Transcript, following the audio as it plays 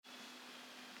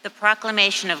The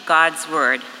proclamation of God's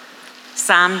word,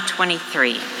 Psalm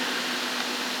 23.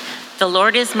 The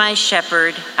Lord is my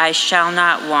shepherd, I shall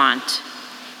not want.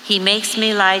 He makes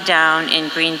me lie down in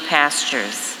green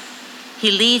pastures.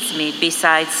 He leads me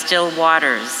beside still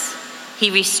waters. He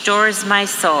restores my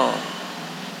soul.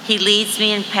 He leads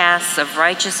me in paths of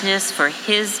righteousness for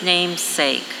his name's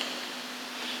sake.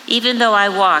 Even though I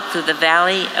walk through the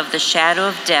valley of the shadow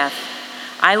of death,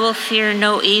 I will fear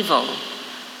no evil,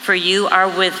 for you are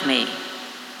with me.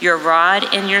 Your rod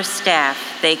and your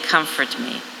staff, they comfort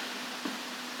me.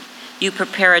 You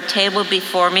prepare a table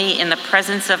before me in the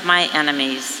presence of my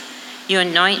enemies. You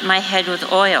anoint my head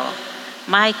with oil.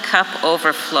 My cup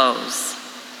overflows.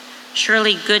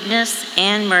 Surely goodness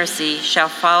and mercy shall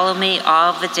follow me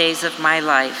all the days of my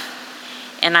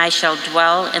life, and I shall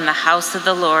dwell in the house of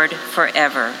the Lord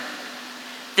forever.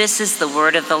 This is the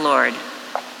word of the Lord.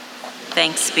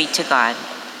 Thanks be to God.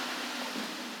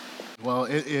 Well,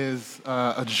 it is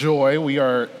a joy. We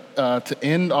are to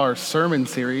end our sermon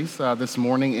series this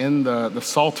morning in the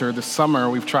Psalter. This summer,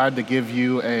 we've tried to give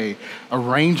you a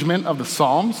arrangement of the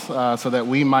Psalms so that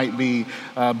we might be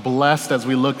blessed as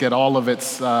we look at all of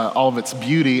its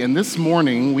beauty. And this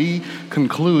morning, we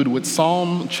conclude with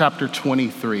Psalm chapter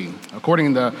 23.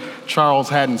 According to Charles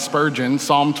Haddon Spurgeon,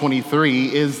 Psalm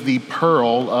 23 is the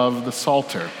pearl of the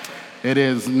Psalter. It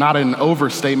is not an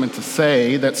overstatement to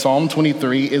say that Psalm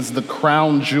 23 is the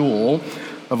crown jewel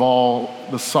of all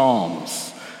the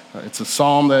Psalms. It's a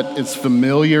psalm that is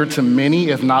familiar to many,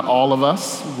 if not all of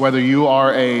us. Whether you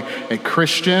are a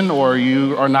Christian or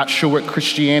you are not sure what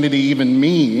Christianity even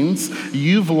means,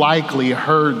 you've likely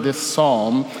heard this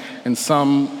psalm in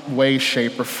some way,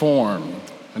 shape, or form.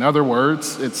 In other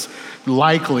words, it's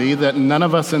likely that none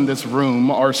of us in this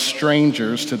room are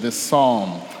strangers to this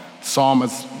psalm. Psalm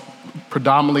is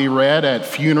predominantly read at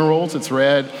funerals. It's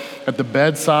read at the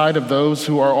bedside of those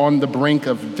who are on the brink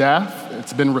of death.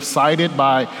 It's been recited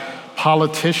by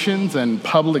politicians and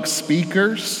public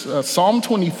speakers. Psalm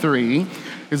 23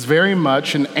 is very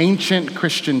much an ancient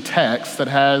Christian text that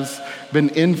has been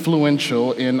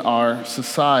influential in our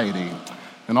society.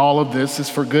 And all of this is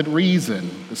for good reason.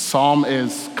 The psalm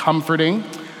is comforting.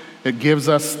 It gives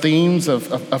us themes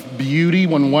of beauty.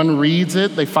 When one reads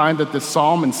it, they find that this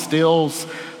psalm instills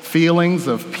feelings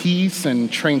of peace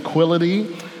and tranquility.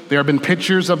 There have been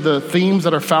pictures of the themes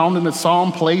that are found in the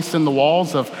psalm placed in the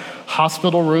walls of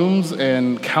hospital rooms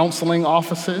and counseling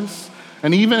offices.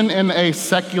 And even in a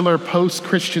secular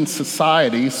post-Christian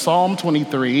society, Psalm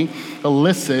 23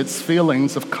 elicits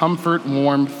feelings of comfort,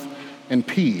 warmth, and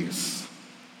peace.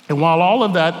 And while all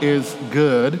of that is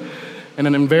good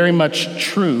and very much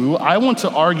true, I want to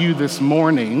argue this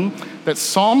morning that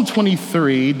Psalm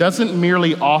 23 doesn't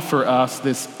merely offer us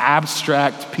this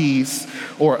abstract peace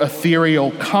or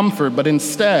ethereal comfort, but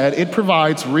instead it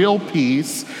provides real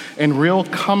peace and real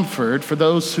comfort for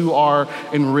those who are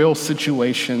in real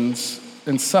situations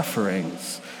and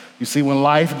sufferings. You see, when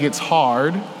life gets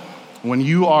hard, when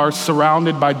you are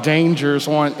surrounded by dangers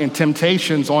and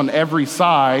temptations on every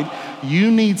side,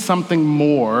 you need something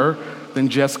more than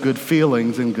just good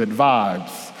feelings and good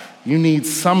vibes. You need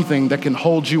something that can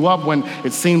hold you up when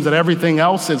it seems that everything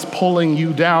else is pulling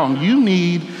you down. You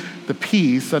need the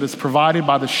peace that is provided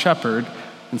by the shepherd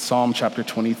in Psalm chapter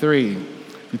 23.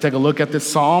 If you take a look at this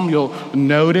psalm, you'll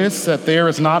notice that there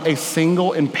is not a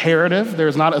single imperative. There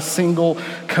is not a single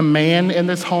command in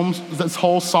this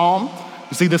whole psalm.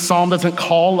 You see, this psalm doesn't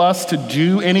call us to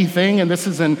do anything, and this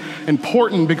is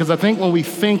important because I think when we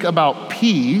think about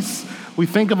peace, we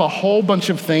think of a whole bunch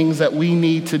of things that we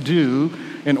need to do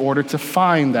in order to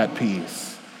find that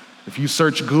peace. If you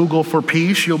search Google for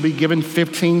peace, you'll be given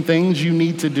 15 things you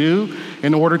need to do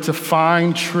in order to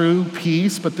find true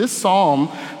peace. But this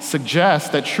psalm suggests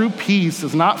that true peace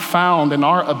is not found in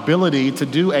our ability to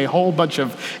do a whole bunch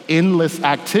of endless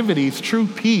activities. True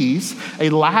peace,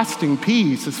 a lasting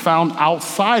peace, is found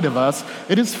outside of us.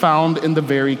 It is found in the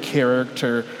very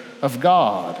character of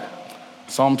God.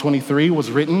 Psalm 23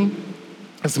 was written,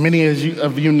 as many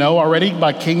of you know already,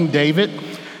 by King David.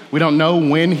 We don't know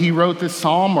when he wrote this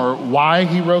psalm or why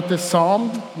he wrote this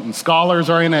psalm. And scholars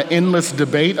are in an endless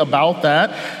debate about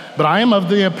that. But I am of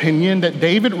the opinion that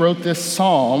David wrote this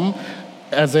psalm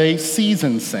as a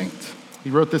seasoned saint.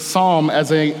 He wrote this psalm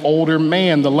as an older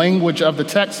man. The language of the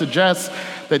text suggests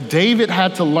that David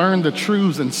had to learn the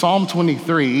truths in Psalm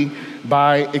 23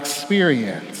 by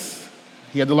experience.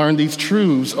 He had to learn these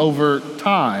truths over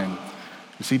time.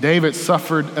 You see, David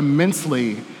suffered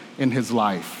immensely in his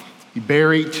life. He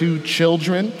buried 2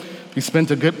 children. He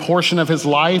spent a good portion of his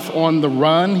life on the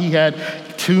run. He had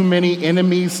too many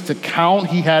enemies to count.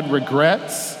 He had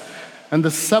regrets. And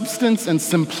the substance and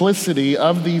simplicity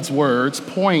of these words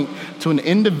point to an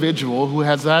individual who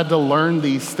has had to learn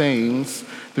these things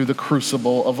through the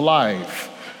crucible of life.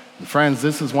 And friends,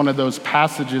 this is one of those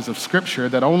passages of Scripture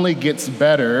that only gets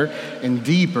better and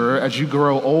deeper as you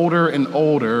grow older and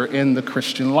older in the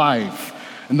Christian life.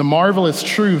 And the marvelous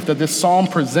truth that this psalm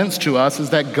presents to us is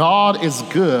that God is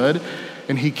good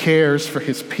and he cares for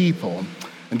his people.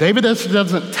 And David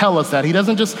doesn't tell us that. He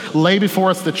doesn't just lay before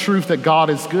us the truth that God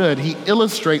is good. He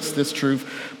illustrates this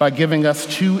truth by giving us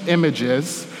two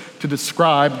images to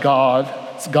describe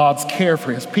God's care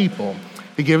for his people.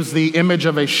 He gives the image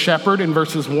of a shepherd in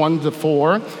verses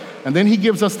 1-4, and then he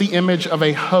gives us the image of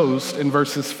a host in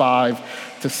verses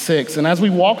 5-6. And as we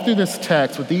walk through this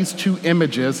text with these two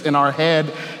images in our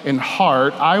head and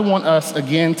heart, I want us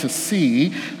again to see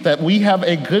that we have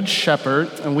a good shepherd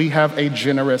and we have a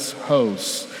generous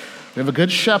host. We have a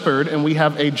good shepherd and we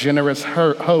have a generous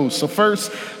host. So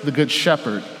first, the good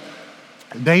shepherd.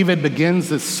 David begins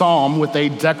this psalm with a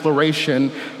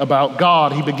declaration about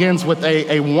God. He begins with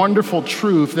a wonderful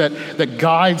truth that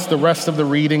guides the rest of the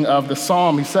reading of the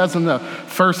psalm. He says in the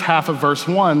first half of verse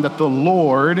 1 that the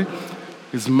Lord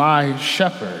is my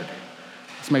shepherd.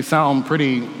 This may sound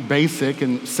pretty basic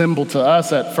and simple to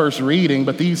us at first reading,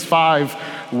 but these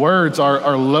 5 words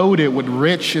are loaded with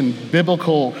rich and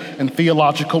biblical and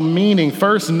theological meaning.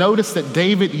 First, notice that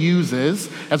David uses,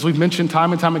 as we've mentioned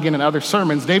time and time again in other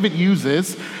sermons, David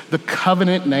uses the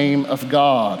covenant name of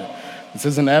God. This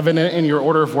isn't evident in your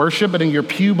order of worship, but in your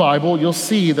Pew Bible, you'll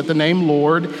see that the name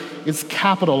Lord is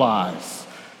capitalized.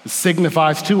 It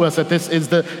signifies to us that this is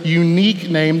the unique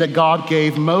name that God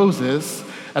gave Moses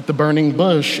at the burning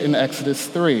bush in Exodus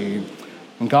 3.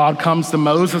 When God comes to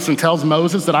Moses and tells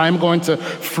Moses that I am going to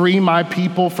free my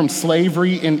people from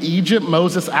slavery in Egypt,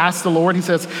 Moses asks the Lord, he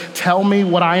says, tell me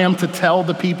what I am to tell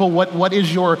the people. What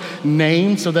is your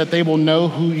name so that they will know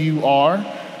who you are?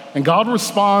 And God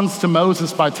responds to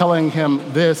Moses by telling him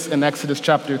this in Exodus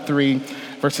chapter 3,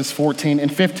 verses 14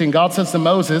 and 15. God says to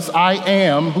Moses, I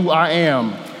am who I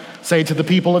am. Say to the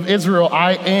people of Israel,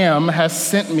 I am has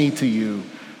sent me to you.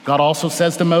 God also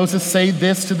says to Moses, say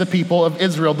this to the people of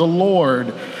Israel, the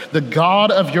Lord, the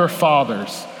God of your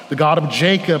fathers, the God of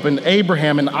Jacob and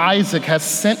Abraham and Isaac has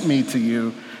sent me to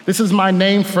you. This is my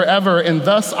name forever, and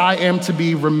thus I am to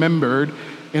be remembered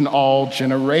in all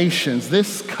generations.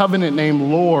 This covenant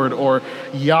name, Lord or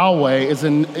Yahweh, is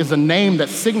a name that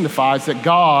signifies that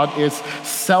God is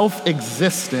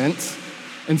self-existent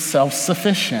and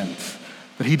self-sufficient.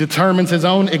 That he determines his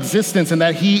own existence and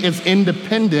that he is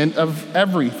independent of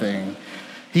everything.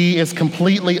 He is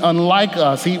completely unlike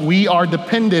us. We are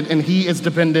dependent and he is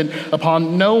dependent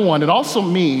upon no one. It also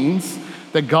means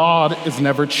that God is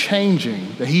never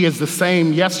changing, that he is the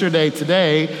same yesterday,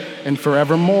 today, and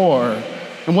forevermore.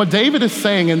 And what David is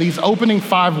saying in these opening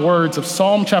 5 words of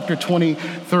Psalm chapter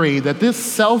 23, that this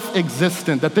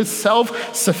self-existent, that this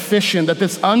self-sufficient, that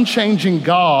this unchanging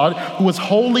God who is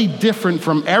wholly different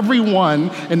from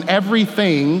everyone and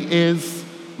everything is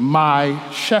my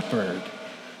shepherd.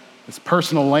 This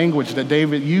personal language that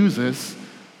David uses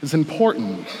is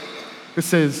important.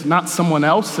 This is not someone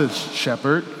else's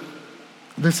shepherd.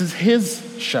 This is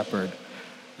his shepherd.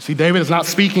 See, David is not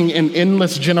speaking in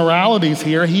endless generalities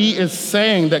here. He is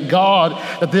saying that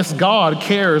this God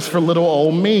cares for little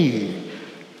old me.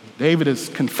 David is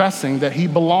confessing that he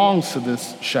belongs to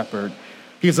this shepherd.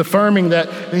 He's affirming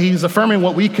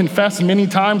what we confess many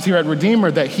times here at Redeemer,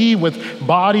 that he with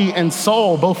body and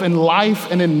soul, both in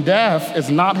life and in death, is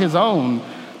not his own,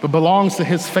 but belongs to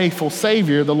his faithful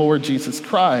Savior, the Lord Jesus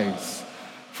Christ.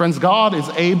 Friends, God is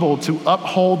able to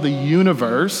uphold the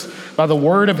universe by the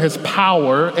word of his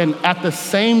power and at the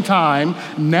same time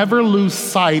never lose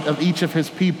sight of each of his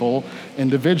people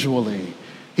individually.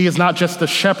 He is not just the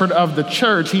shepherd of the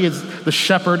church, he is the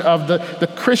shepherd of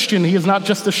the Christian. He is not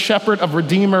just the shepherd of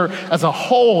Redeemer as a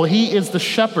whole, he is the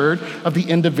shepherd of the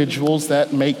individuals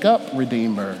that make up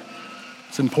Redeemer.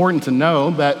 It's important to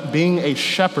know that being a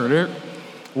shepherd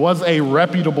was a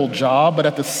reputable job, but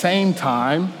at the same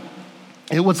time,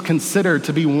 it was considered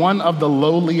to be one of the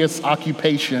lowliest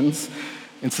occupations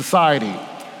in society.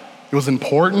 It was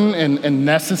important and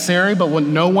necessary, but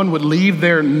no one would leave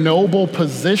their noble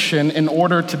position in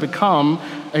order to become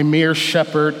a mere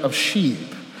shepherd of sheep.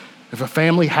 If a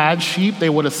family had sheep, they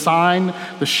would assign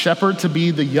the shepherd to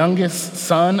be the youngest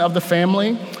son of the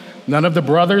family. None of the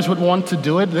brothers would want to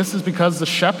do it. This is because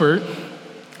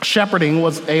shepherding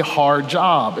was a hard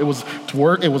job. It was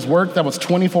work that was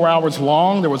 24 hours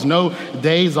long. There was no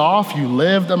days off. You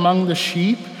lived among the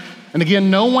sheep. And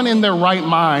again, no one in their right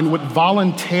mind would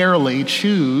voluntarily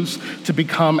choose to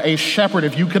become a shepherd.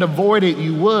 If you could avoid it,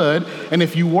 you would. And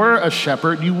if you were a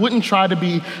shepherd, you wouldn't try to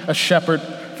be a shepherd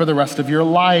for the rest of your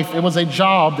life. It was a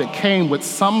job that came with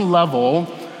some level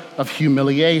of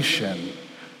humiliation.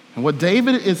 And what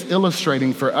David is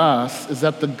illustrating for us is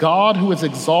that the God who is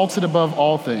exalted above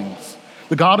all things,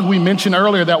 the God who we mentioned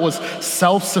earlier that was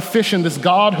self-sufficient, this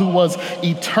God who was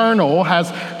eternal, has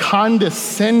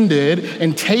condescended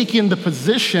and taken the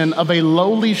position of a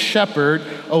lowly shepherd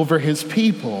over his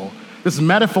people. This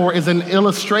metaphor is an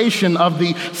illustration of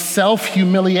the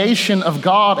self-humiliation of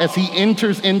God as he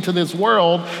enters into this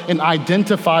world and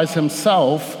identifies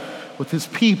himself with his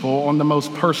people on the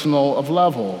most personal of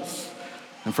levels.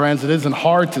 And friends, it isn't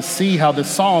hard to see how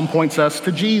this psalm points us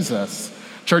to Jesus.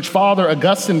 Church Father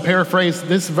Augustine paraphrased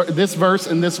this verse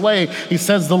in this way. He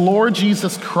says, "The Lord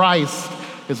Jesus Christ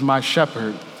is my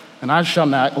shepherd, and I shall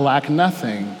not lack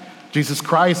nothing." Jesus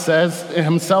Christ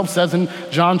himself says in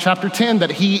John chapter 10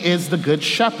 that he is the good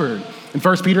shepherd. In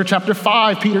 1 Peter chapter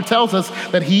 5, Peter tells us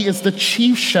that he is the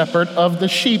chief shepherd of the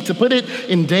sheep. To put it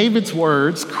in David's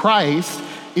words, Christ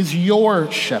is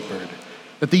your shepherd.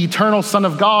 That the eternal Son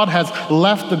of God has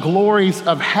left the glories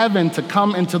of heaven to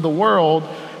come into the world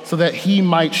so that he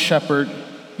might shepherd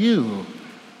you.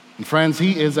 And friends,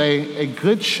 he is a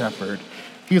good shepherd.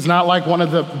 He is not like one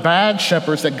of the bad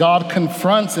shepherds that God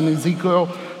confronts in Ezekiel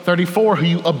 34,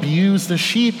 who abuse the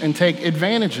sheep and take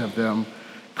advantage of them.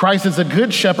 Christ is a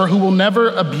good shepherd who will never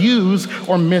abuse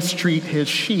or mistreat his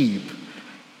sheep.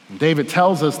 And David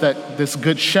tells us that this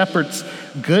good shepherd's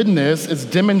goodness is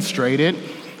demonstrated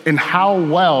in how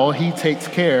well he takes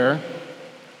care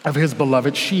of his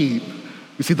beloved sheep.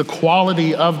 You see, the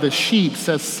quality of the sheep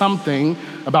says something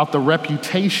about the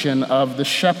reputation of the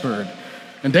shepherd.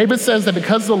 And David says that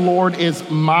because the Lord is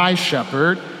my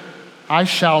shepherd, I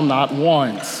shall not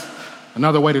want.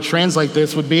 Another way to translate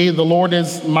this would be, the Lord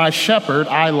is my shepherd,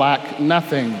 I lack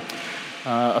nothing.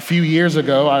 A few years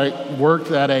ago, I worked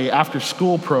at an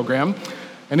after-school program.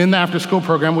 And in the after-school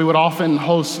program, we would often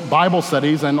host Bible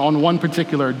studies. And on one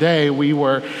particular day, we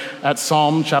were at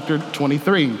Psalm chapter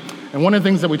 23. And one of the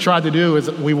things that we tried to do is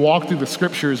we walked through the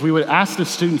scriptures. We would ask the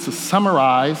students to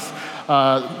summarize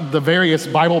the various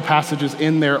Bible passages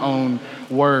in their own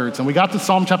words. And we got to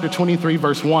Psalm chapter 23,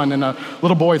 verse 1, and a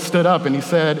little boy stood up and he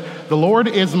said, "The Lord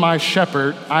is my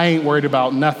shepherd, I ain't worried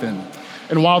about nothing."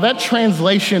 And while that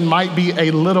translation might be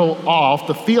a little off,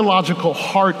 the theological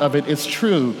heart of it is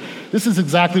true. This is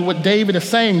exactly what David is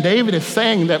saying. David is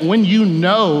saying that when you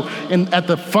know at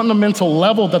the fundamental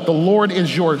level that the Lord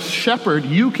is your shepherd,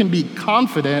 you can be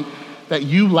confident that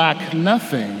you lack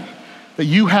nothing, that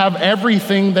you have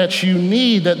everything that you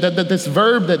need, that this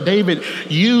verb that David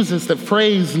uses, that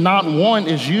phrase "not want,"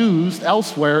 is used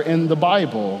elsewhere in the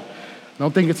Bible. I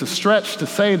don't think it's a stretch to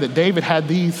say that David had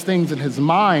these things in his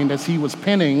mind as he was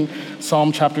penning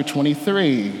Psalm chapter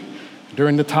 23.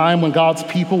 During the time when God's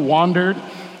people wandered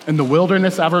in the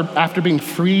wilderness after being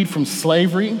freed from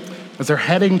slavery, as they're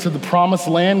heading to the promised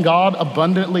land, God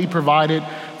abundantly provided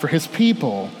for his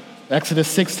people. Exodus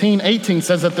 16:18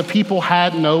 says that the people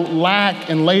had no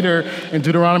lack. And later in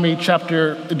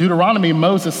Deuteronomy,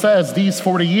 Moses says, "These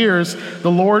 40 years, the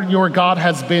Lord your God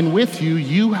has been with you.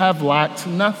 You have lacked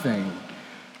nothing."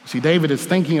 See, David is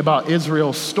thinking about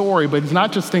Israel's story, but he's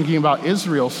not just thinking about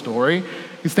Israel's story.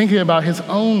 He's thinking about his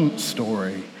own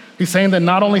story. He's saying that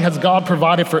not only has God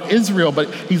provided for Israel, but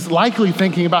he's likely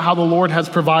thinking about how the Lord has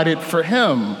provided for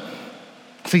him.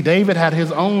 See, David had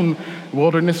his own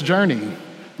wilderness journey.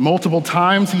 Multiple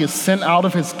times he is sent out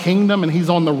of his kingdom and he's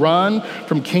on the run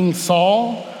from King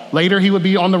Saul. Later, he would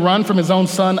be on the run from his own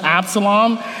son,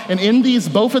 Absalom. And in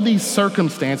both of these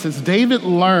circumstances, David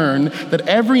learned that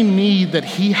every need that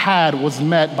he had was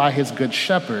met by his good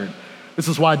shepherd. This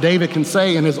is why David can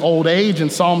say in his old age in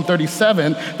Psalm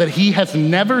 37 that he has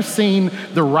never seen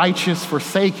the righteous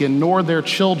forsaken, nor their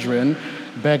children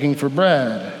begging for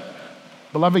bread.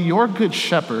 Beloved, your good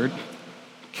shepherd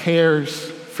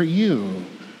cares for you.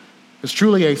 There's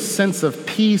truly a sense of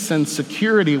peace and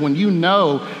security when you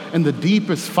know in the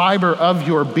deepest fiber of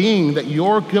your being that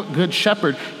your good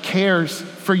shepherd cares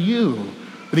for you,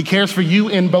 that he cares for you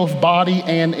in both body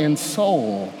and in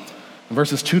soul. In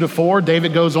verses 2-4,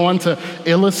 David goes on to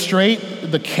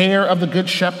illustrate the care of the good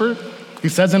shepherd. He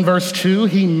says in verse 2,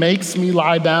 "He makes me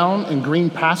lie down in green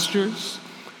pastures.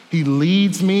 He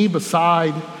leads me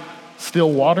beside still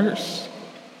waters."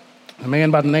 A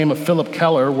man by the name of Philip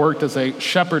Keller worked as a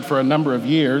shepherd for a number of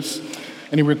years,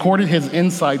 and he recorded his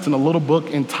insights in a little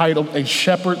book entitled A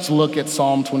Shepherd's Look at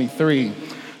Psalm 23.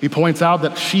 He points out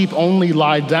that sheep only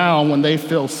lie down when they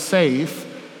feel safe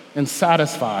and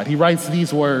satisfied. He writes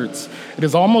these words: "It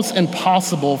is almost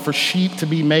impossible for sheep to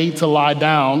be made to lie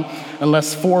down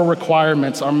unless 4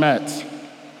 requirements are met.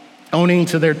 Owing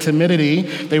to their timidity,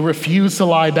 they refuse to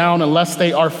lie down unless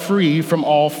they are free from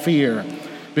all fear.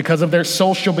 Because of their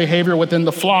social behavior within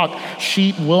the flock,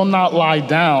 sheep will not lie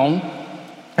down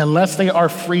unless they are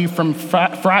free from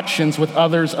fractions with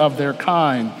others of their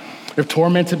kind. If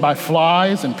tormented by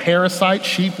flies and parasites,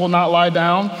 sheep will not lie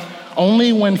down.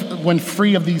 Only when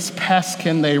free of these pests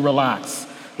can they relax.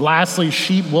 Lastly,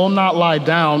 sheep will not lie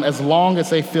down as long as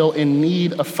they feel in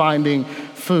need of finding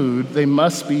food. They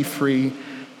must be free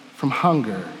from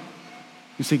hunger."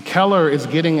 You see, Keller is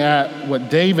getting at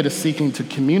what David is seeking to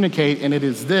communicate, and it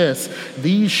is this: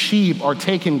 these sheep are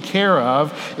taken care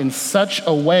of in such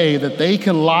a way that they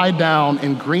can lie down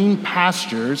in green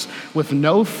pastures with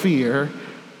no fear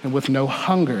and with no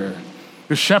hunger.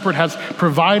 The shepherd has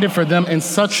provided for them in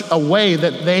such a way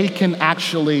that they can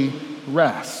actually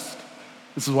rest.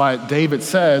 This is why David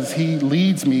says, "He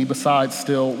leads me beside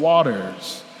still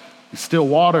waters." Still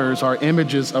waters are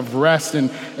images of rest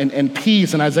and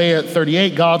peace. In Isaiah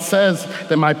 38, God says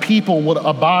that my people would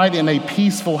abide in a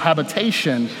peaceful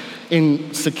habitation,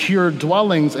 in secure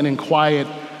dwellings, and in quiet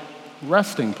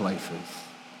resting places.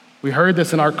 We heard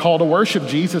this in our call to worship.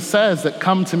 Jesus says that,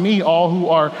 "Come to me, all who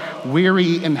are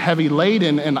weary and heavy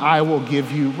laden, and I will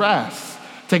give you rest.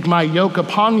 Take my yoke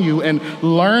upon you and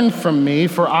learn from me,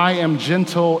 for I am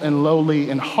gentle and lowly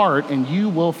in heart, and you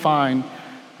will find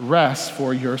rest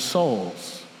for your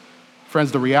souls."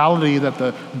 Friends, the reality that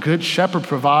the Good Shepherd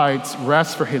provides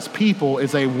rest for his people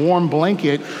is a warm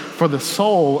blanket for the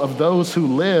soul of those who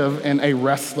live in a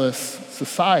restless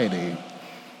society.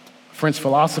 A French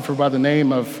philosopher by the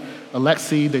name of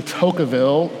Alexis de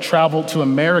Tocqueville traveled to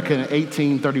America in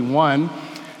 1831,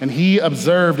 and he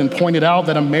observed and pointed out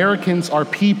that Americans are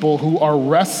people who are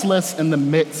restless in the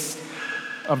midst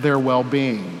of their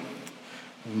well-being.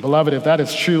 And beloved, if that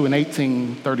is true in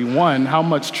 1831, how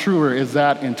much truer is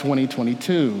that in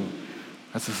 2022?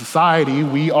 As a society,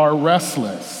 we are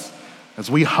restless. As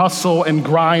we hustle and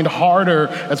grind harder,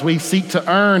 as we seek to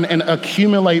earn and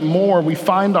accumulate more, we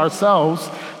find ourselves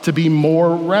to be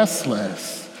more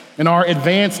restless. In our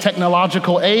advanced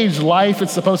technological age, life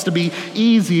is supposed to be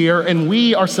easier and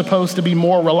we are supposed to be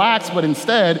more relaxed, but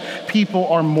instead, people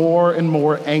are more and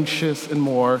more anxious and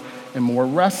more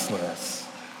restless.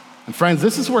 And friends,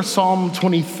 this is where Psalm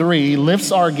 23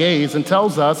 lifts our gaze and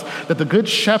tells us that the Good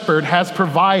Shepherd has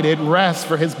provided rest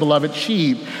for his beloved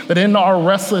sheep, that in our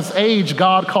restless age,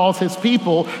 God calls his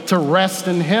people to rest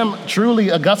in him.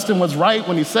 Truly, Augustine was right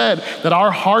when he said that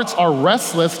our hearts are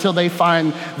restless till they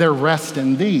find their rest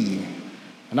in thee.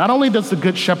 And not only does the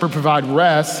Good Shepherd provide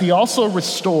rest, he also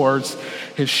restores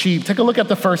his sheep. Take a look at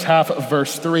the first half of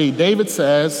verse 3. David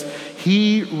says,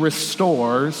 "He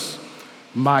restores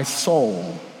my soul."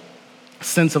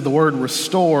 Sense of the word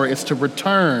restore is to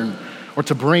return or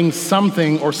to bring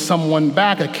something or someone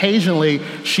back. Occasionally,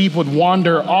 sheep would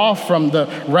wander off from the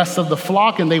rest of the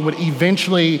flock and they would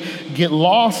eventually get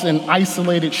lost, and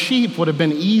isolated sheep would have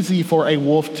been easy for a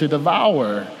wolf to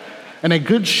devour. And a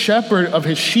good shepherd of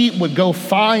his sheep would go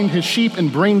find his sheep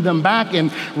and bring them back and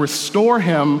restore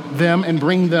them and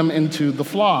bring them into the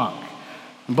flock.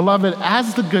 And beloved,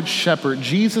 as the good shepherd,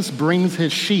 Jesus brings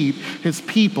his sheep, his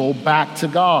people, back to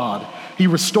God. He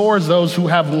restores those who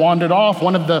have wandered off.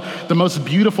 One of the most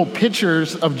beautiful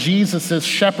pictures of Jesus'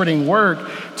 shepherding work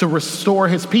to restore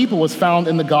his people was found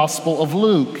in the Gospel of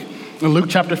Luke. In Luke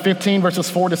chapter 15, verses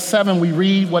 4-7, we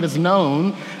read what is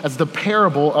known as the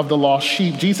parable of the lost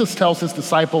sheep. Jesus tells his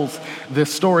disciples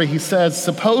this story. He says,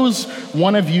 "Suppose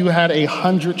one of you had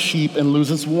 100 sheep and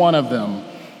loses one of them.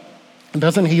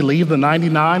 Doesn't he leave the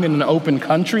 99 in an open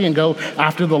country and go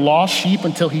after the lost sheep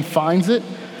until he finds it?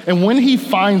 And when he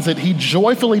finds it, he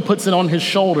joyfully puts it on his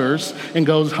shoulders and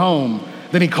goes home.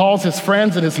 Then he calls his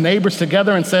friends and his neighbors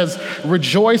together and says,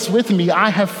 'Rejoice with me,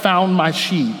 I have found my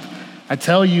sheep.' I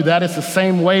tell you, that is the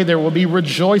same way there will be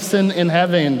rejoicing in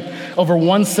heaven over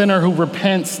one sinner who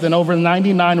repents than over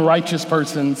 99 righteous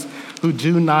persons who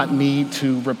do not need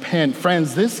to repent."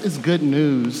 Friends, this is good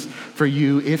news for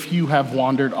you if you have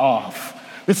wandered off.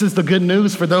 This is the good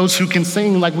news for those who can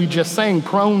sing like we just sang,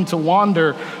 "Prone to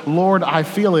wander, Lord, I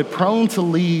feel it, prone to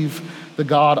leave the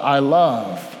God I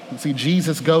love." You see,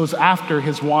 Jesus goes after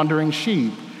his wandering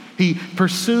sheep. He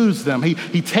pursues them.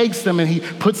 He takes them and he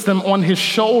puts them on his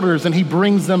shoulders and he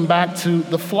brings them back to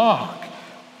the flock.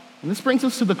 And this brings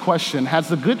us to the question, has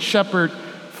the Good Shepherd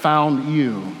found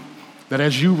you? That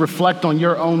as you reflect on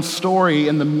your own story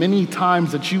and the many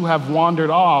times that you have wandered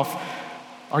off,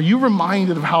 Are you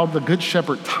reminded of how the Good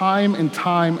Shepherd time and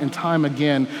time and time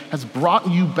again has brought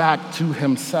you back to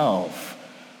himself?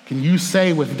 Can you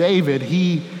say with David,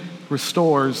 he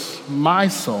restores my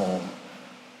soul?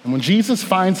 And when Jesus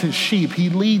finds his sheep, he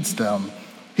leads them.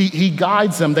 He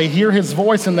guides them. They hear his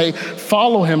voice and they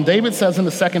follow him. David says in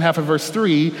the second half of verse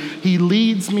 3, he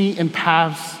leads me in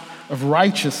paths of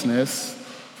righteousness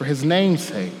for his name's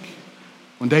sake.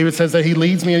 When David says that he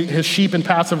leads me, his sheep, in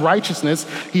paths of righteousness,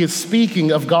 he is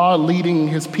speaking of God leading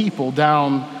his people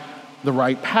down the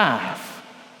right path.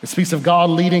 It speaks of God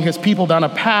leading his people down a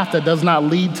path that does not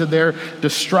lead to their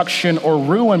destruction or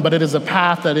ruin, but it is a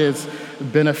path that is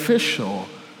beneficial,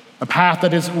 a path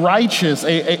that is righteous,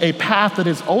 a path that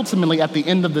is ultimately, at the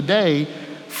end of the day,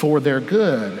 for their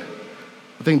good.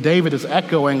 I think David is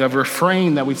echoing a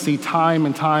refrain that we see time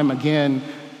and time again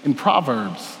in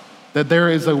Proverbs, that there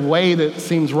is a way that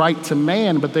seems right to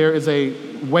man, but there is a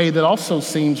way that also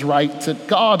seems right to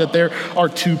God, that there are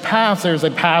two paths. There's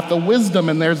a path of wisdom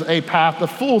and there's a path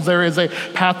of fools. There is a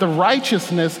path of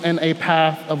righteousness and a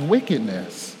path of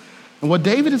wickedness. And what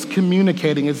David is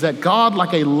communicating is that God,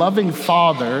 like a loving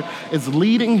father, is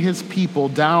leading his people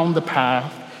down the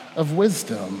path of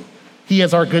wisdom. He,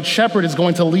 as our good shepherd, is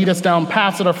going to lead us down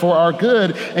paths that are for our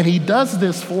good, and he does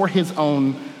this for his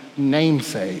own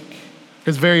namesake.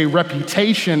 His very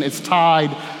reputation is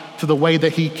tied to the way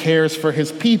that he cares for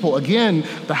his people. Again,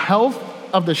 the health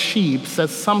of the sheep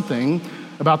says something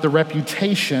about the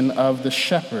reputation of the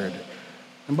shepherd.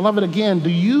 And beloved, again, do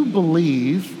you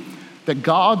believe that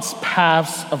God's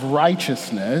paths of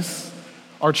righteousness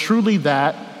are truly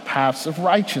that, paths of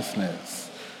righteousness?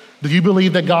 Do you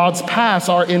believe that God's paths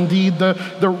are indeed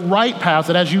the right paths?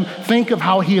 That as you think of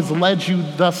how he has led you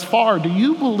thus far, do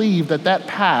you believe that that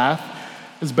path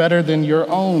is better than your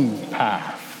own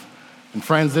path? And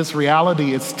friends, this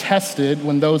reality is tested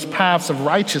when those paths of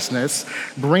righteousness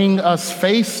bring us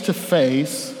face to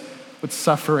face with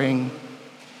suffering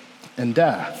and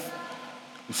death.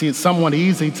 You see, it's somewhat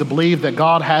easy to believe that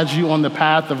God has you on the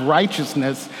path of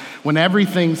righteousness when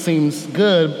everything seems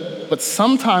good, but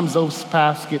sometimes those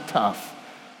paths get tough.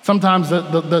 Sometimes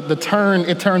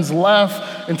it turns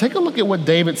left. And take a look at what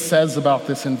David says about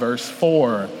this in verse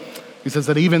 4. He says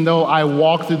that even though I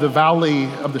walk through the valley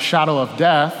of the shadow of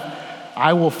death,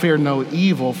 I will fear no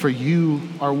evil, for you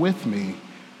are with me.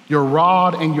 Your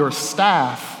rod and your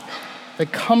staff, they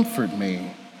comfort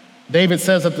me. David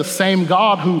says that the same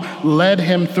God who led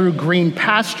him through green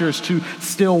pastures to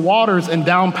still waters and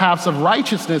down paths of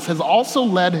righteousness has also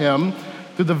led him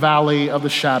through the valley of the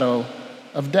shadow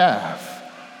of death.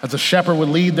 As a shepherd would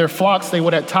lead their flocks, they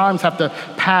would at times have to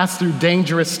pass through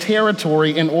dangerous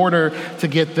territory in order to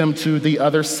get them to the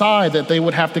other side, that they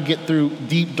would have to get through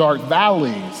deep, dark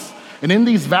valleys. And in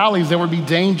these valleys, there would be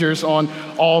dangers on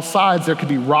all sides. There could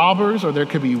be robbers or there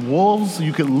could be wolves.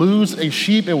 You could lose a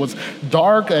sheep. It was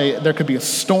dark. There could be a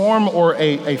storm or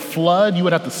a flood. You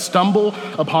would have to stumble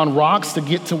upon rocks to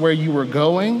get to where you were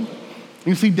going.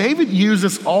 You see, David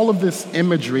uses all of this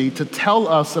imagery to tell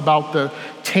us about the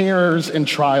terrors and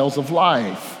trials of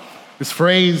life. This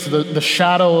phrase, the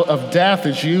shadow of death,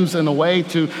 is used in a way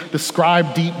to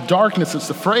describe deep darkness. It's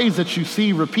the phrase that you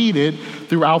see repeated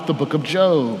throughout the book of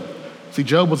Job. See,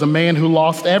 Job was a man who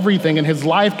lost everything, and his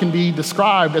life can be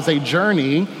described as a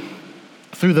journey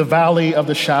through the valley of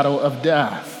the shadow of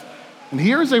death. And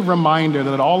here's a reminder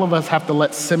that all of us have to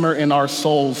let simmer in our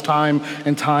souls time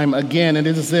and time again, and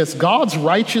it is this: God's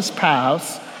righteous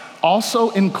paths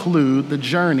also include the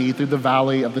journey through the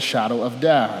valley of the shadow of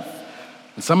death.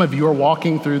 And some of you are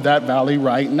walking through that valley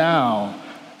right now.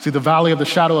 See, the valley of the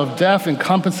shadow of death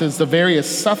encompasses the various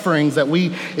sufferings that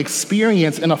we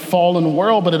experience in a fallen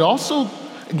world, but it also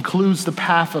includes the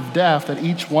path of death that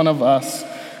each one of us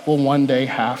will one day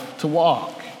have to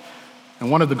walk.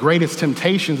 And one of the greatest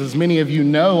temptations, as many of you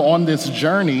know, on this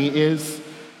journey is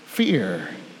fear.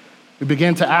 We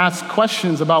begin to ask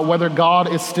questions about whether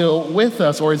God is still with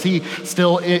us, or is he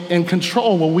still in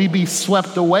control? Will we be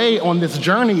swept away on this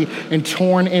journey and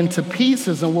torn into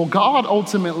pieces? And will God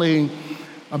ultimately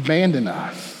abandon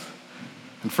us?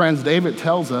 And friends, David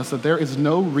tells us that there is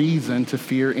no reason to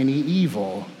fear any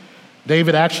evil.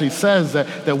 David actually says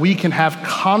that we can have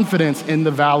confidence in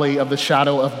the valley of the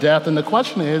shadow of death. And the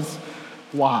question is,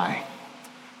 why?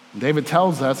 David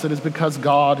tells us it is because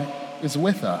God is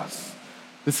with us.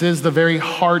 This is the very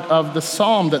heart of the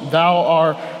psalm, that thou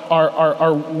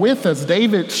are with us.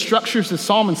 David structures the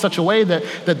psalm in such a way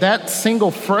that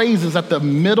single phrase is at the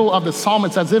middle of the psalm.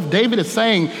 It's as if David is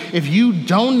saying, if you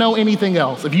don't know anything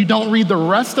else, if you don't read the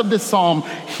rest of this psalm,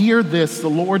 hear this: the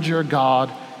Lord your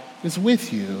God is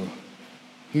with you.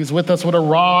 He's with us with a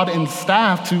rod and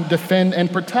staff to defend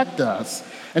and protect us.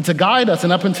 and to guide us.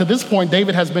 And up until this point,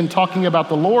 David has been talking about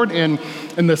the Lord in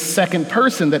the second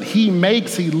person, that he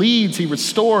makes, he leads, he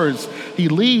restores, he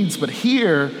leads. But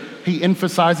here he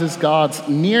emphasizes God's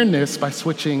nearness by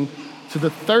switching to the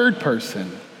third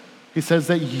person. He says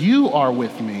that you are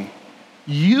with me.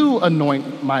 You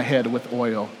anoint my head with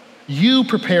oil. You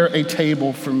prepare a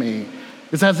table for me.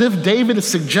 It's as if David is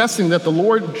suggesting that the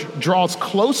Lord draws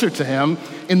closer to him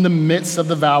in the midst of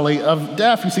the valley of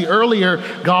death. You see, earlier,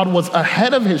 God was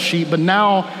ahead of his sheep, but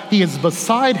now he is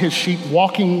beside his sheep,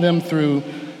 walking them through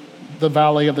the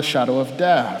valley of the shadow of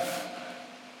death.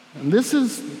 And this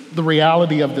is the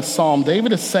reality of this psalm.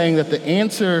 David is saying that the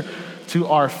answer to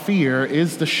our fear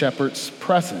is the shepherd's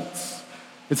presence.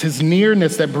 It's his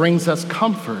nearness that brings us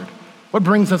comfort. What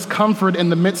brings us comfort in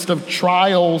the midst of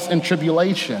trials and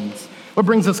tribulations? What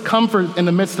brings us comfort in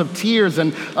the midst of tears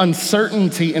and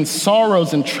uncertainty and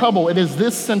sorrows and trouble? It is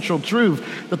this central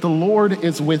truth that the Lord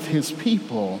is with his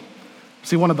people.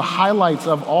 See, one of the highlights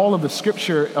of all of the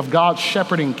scripture of God's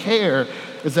shepherding care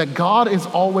is that God is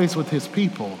always with his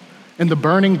people. In the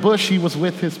burning bush, he was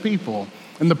with his people.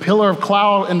 In the pillar of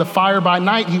cloud and the fire by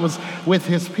night, he was with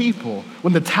his people.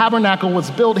 When the tabernacle was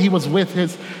built, he was with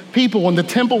his people. When the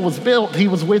temple was built, he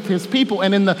was with his people.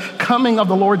 And in the coming of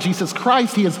the Lord Jesus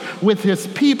Christ, he is with his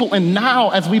people. And now,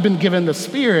 as we've been given the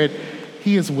Spirit,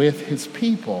 he is with his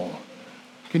people.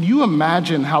 Can you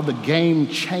imagine how the game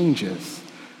changes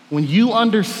when you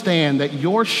understand that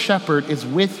your shepherd is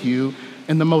with you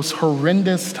in the most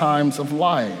horrendous times of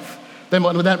life?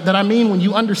 That I mean when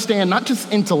you understand, not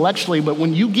just intellectually, but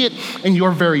when you get in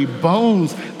your very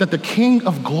bones that the King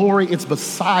of glory is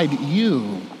beside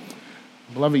you.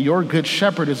 Beloved, your good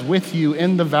shepherd is with you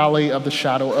in the valley of the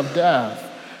shadow of death.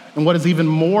 And what is even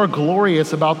more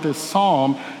glorious about this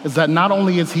psalm is that not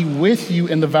only is he with you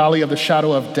in the valley of the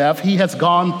shadow of death, he has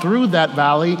gone through that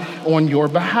valley on your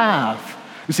behalf.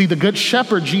 You see, the good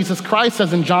shepherd, Jesus Christ,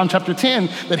 says in John chapter 10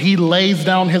 that he lays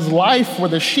down his life for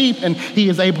the sheep, and he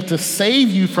is able to save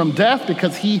you from death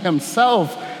because he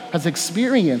himself has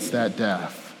experienced that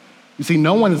death. You see,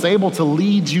 no one is able to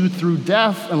lead you through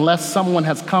death unless someone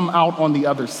has come out on the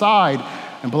other side.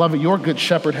 And beloved, your good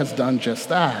shepherd has done just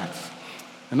that.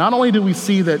 And not only do we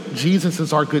see that Jesus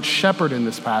is our good shepherd in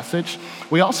this passage,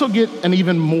 we also get an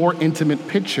even more intimate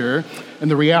picture in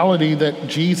the reality that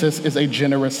Jesus is a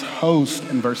generous host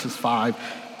in verses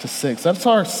 5-6. That's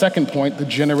our second point, the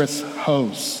generous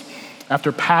host.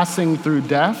 After passing through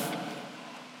death,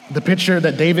 the picture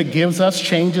that David gives us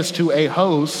changes to a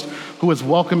host who is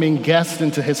welcoming guests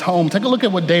into his home. Take a look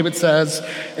at what David says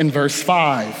in verse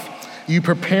 5. You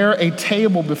prepare a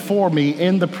table before me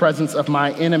in the presence of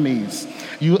my enemies.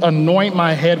 You anoint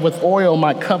my head with oil,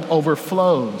 my cup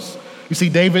overflows. You see,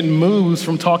 David moves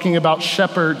from talking about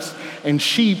shepherds and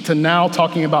sheep to now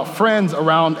talking about friends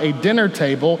around a dinner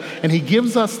table, and he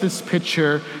gives us this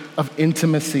picture of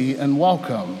intimacy and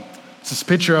welcome. It's this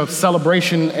picture of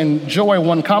celebration and joy.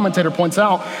 One commentator points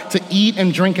out to eat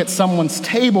and drink at someone's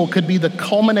table could be the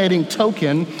culminating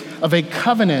token of a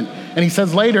covenant. And he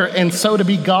says later, and so to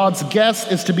be God's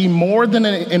guest is to be more than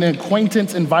an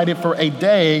acquaintance invited for a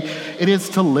day. It is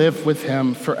to live with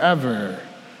him forever.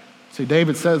 See,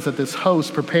 David says that this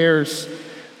host prepares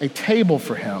a table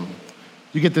for him.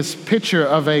 You get this picture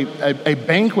of a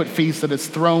banquet feast that is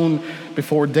thrown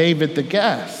before David the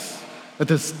guest. That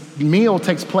this meal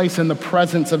takes place in the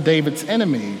presence of David's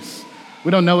enemies. We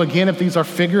don't know again if these are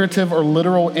figurative or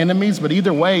literal enemies, but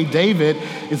either way, David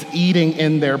is eating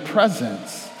in their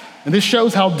presence. And this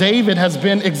shows how David has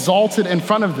been exalted in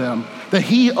front of them, that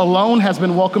he alone has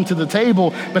been welcomed to the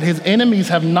table, but his enemies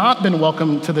have not been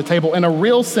welcomed to the table. In a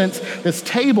real sense, this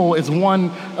table is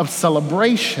one of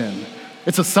celebration.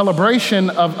 It's a celebration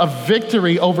of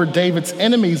victory over David's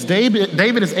enemies.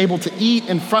 David is able to eat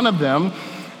in front of them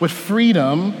with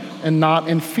freedom and not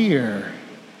in fear.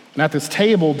 And at this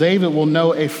table, David will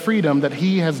know a freedom that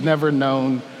he has never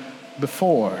known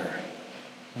before.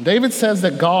 And David says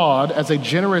that God, as a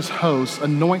generous host,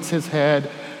 anoints his head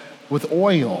with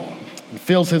oil and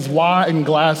fills his wine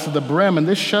glass to the brim. And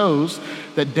this shows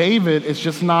that David is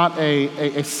just not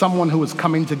a someone who is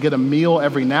coming to get a meal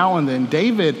every now and then.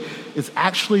 David is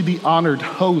actually the honored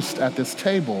host at this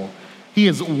table. He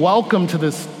is welcome to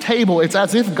this table. It's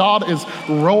as if God is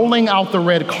rolling out the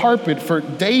red carpet for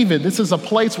David. This is a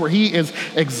place where he is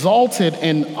exalted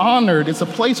and honored. It's a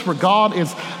place where God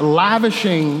is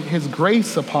lavishing his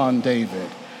grace upon David.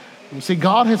 You see,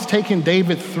 God has taken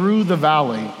David through the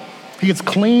valley. He has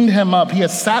cleaned him up. He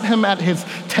has sat him at his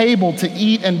table to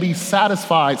eat and be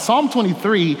satisfied. Psalm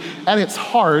 23, at its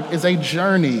heart, is a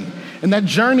journey. And that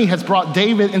journey has brought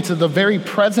David into the very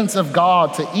presence of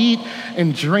God to eat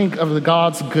and drink of the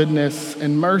God's goodness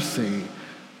and mercy.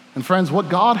 And friends, what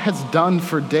God has done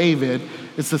for David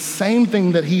is the same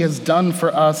thing that he has done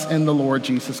for us in the Lord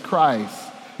Jesus Christ.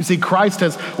 You see, Christ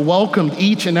has welcomed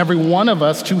each and every one of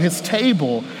us to his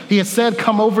table. He has said,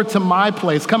 come over to my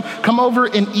place, come over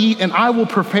and eat, and I will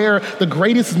prepare the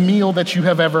greatest meal that you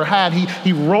have ever had.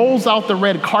 He rolls out the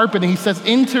red carpet and he says,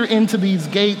 enter into these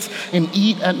gates and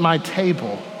eat at my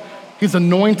table. He's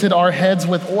anointed our heads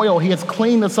with oil. He has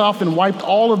cleaned us off and wiped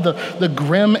all of the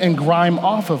grim and grime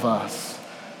off of us.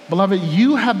 Beloved,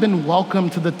 you have been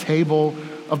welcomed to the table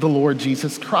of the Lord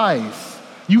Jesus Christ.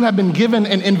 You have been given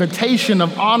an invitation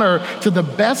of honor to the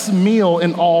best meal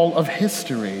in all of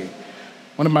history.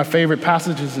 One of my favorite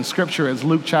passages in Scripture is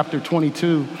Luke chapter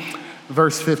 22,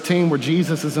 verse 15, where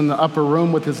Jesus is in the upper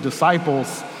room with his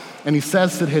disciples, and he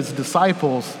says to his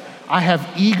disciples, I have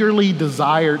eagerly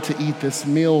desired to eat this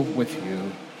meal with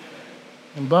you.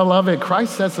 And beloved,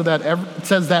 Christ says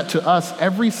that to us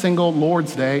every single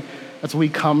Lord's Day as we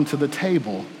come to the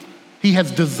table. He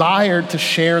has desired to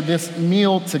share this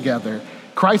meal together.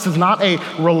 Christ is not a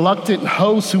reluctant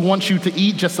host who wants you to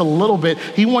eat just a little bit.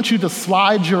 He wants you to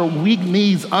slide your weak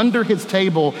knees under his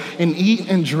table and eat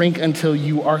and drink until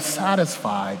you are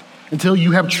satisfied, until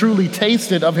you have truly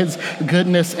tasted of his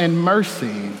goodness and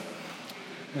mercy.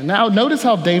 And now notice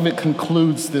how David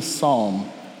concludes this psalm.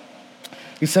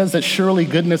 He says that surely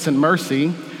goodness and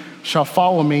mercy shall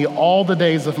follow me all the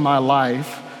days of my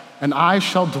life, and I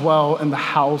shall dwell in the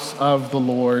house of the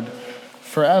Lord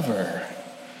forever.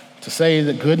 To say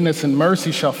that goodness and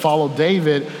mercy shall follow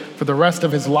David for the rest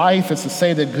of his life is to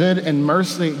say that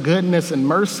goodness and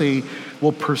mercy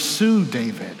will pursue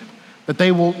David, that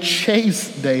they will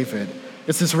chase David.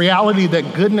 It's this reality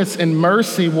that goodness and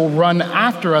mercy will run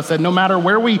after us, that no matter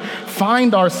where we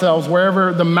find ourselves,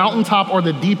 wherever the mountaintop or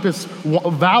the deepest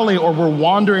valley, or we're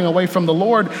wandering away from the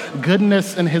Lord,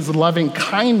 goodness and his loving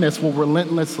kindness will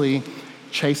relentlessly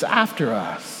chase after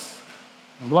us.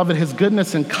 Beloved, his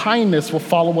goodness and kindness will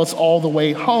follow us all the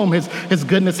way home. His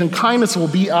goodness and kindness will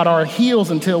be at our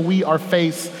heels until we are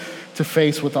face to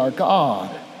face with our God.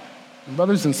 And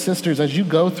brothers and sisters, as you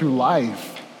go through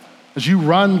life, as you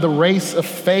run the race of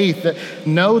faith,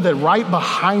 know that right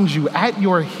behind you, at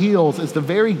your heels, is the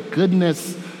very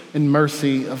goodness and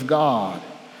mercy of God.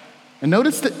 And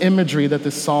notice the imagery that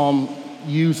this psalm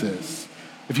uses.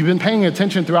 If you've been paying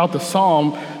attention throughout the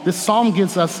psalm, this psalm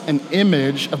gives us an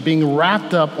image of being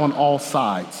wrapped up on all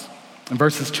sides. In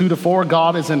verses 2-4,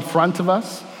 God is in front of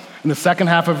us. In the second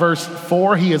half of verse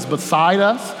 4, he is beside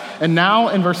us. And now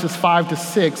in verses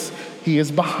 5-6, he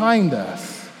is behind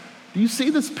us. Do you see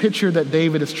this picture that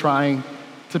David is trying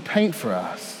to paint for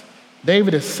us?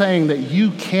 David is saying that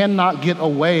you cannot get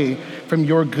away from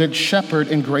your good shepherd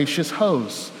and gracious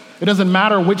host. It doesn't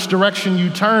matter which direction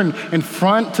you turn, in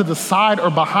front, to the side,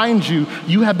 or behind you,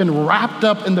 you have been wrapped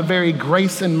up in the very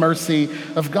grace and mercy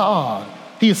of God.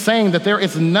 He is saying that there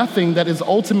is nothing that is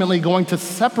ultimately going to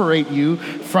separate you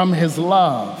from his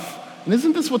love. And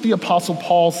isn't this what the Apostle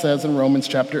Paul says in Romans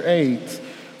chapter 8?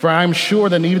 For I am sure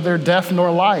that neither death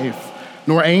nor life,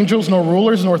 nor angels, nor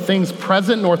rulers, nor things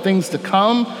present, nor things to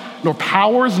come, nor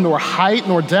powers, nor height,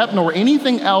 nor depth, nor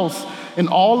anything else in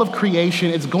all of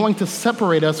creation is going to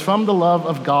separate us from the love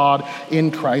of God in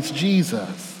Christ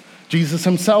Jesus. Jesus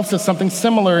himself says something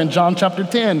similar in John chapter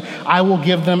 10. I will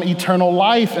give them eternal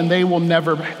life and they will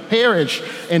never perish,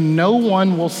 and no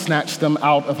one will snatch them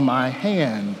out of my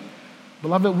hand.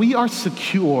 Beloved, we are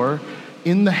secure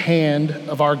in the hand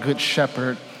of our good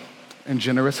shepherd and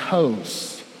generous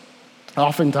host.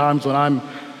 Oftentimes when I'm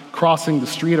crossing the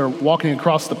street or walking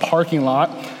across the parking lot,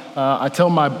 I tell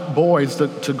my boys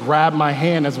to grab my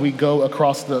hand as we go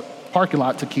across the parking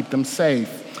lot to keep them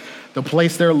safe. They'll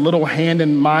place their little hand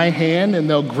in my hand and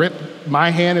they'll grip my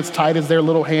hand as tight as their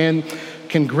little hand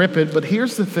can grip it. But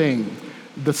here's the thing,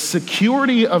 the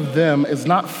security of them is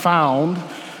not found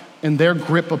in their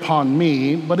grip upon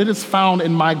me, but it is found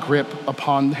in my grip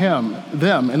upon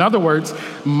them. In other words,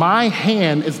 my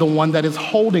hand is the one that is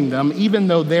holding them, even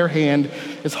though their hand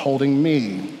is holding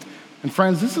me. And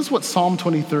friends, this is what Psalm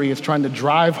 23 is trying to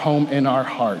drive home in our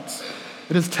hearts.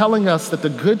 It is telling us that the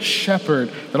good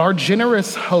shepherd, that our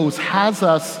generous host has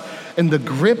us in the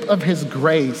grip of his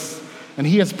grace, and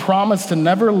he has promised to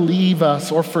never leave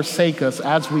us or forsake us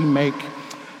as we make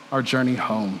our journey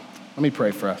home. Let me pray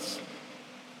for us.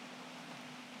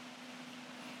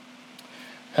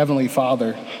 Heavenly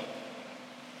Father,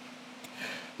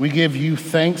 we give you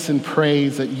thanks and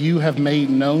praise that you have made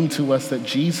known to us that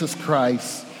Jesus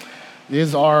Christ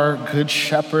is our good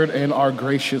shepherd and our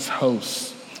gracious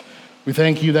host. We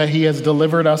thank you that he has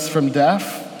delivered us from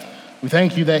death. We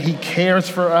thank you that he cares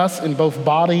for us in both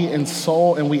body and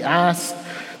soul, and we ask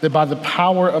that by the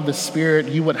power of the Spirit,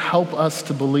 you would help us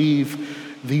to believe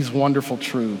these wonderful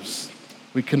truths.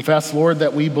 We confess, Lord,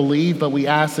 that we believe, but we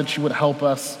ask that you would help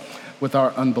us with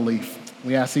our unbelief.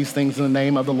 We ask these things in the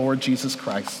name of the Lord Jesus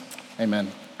Christ.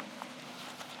 Amen.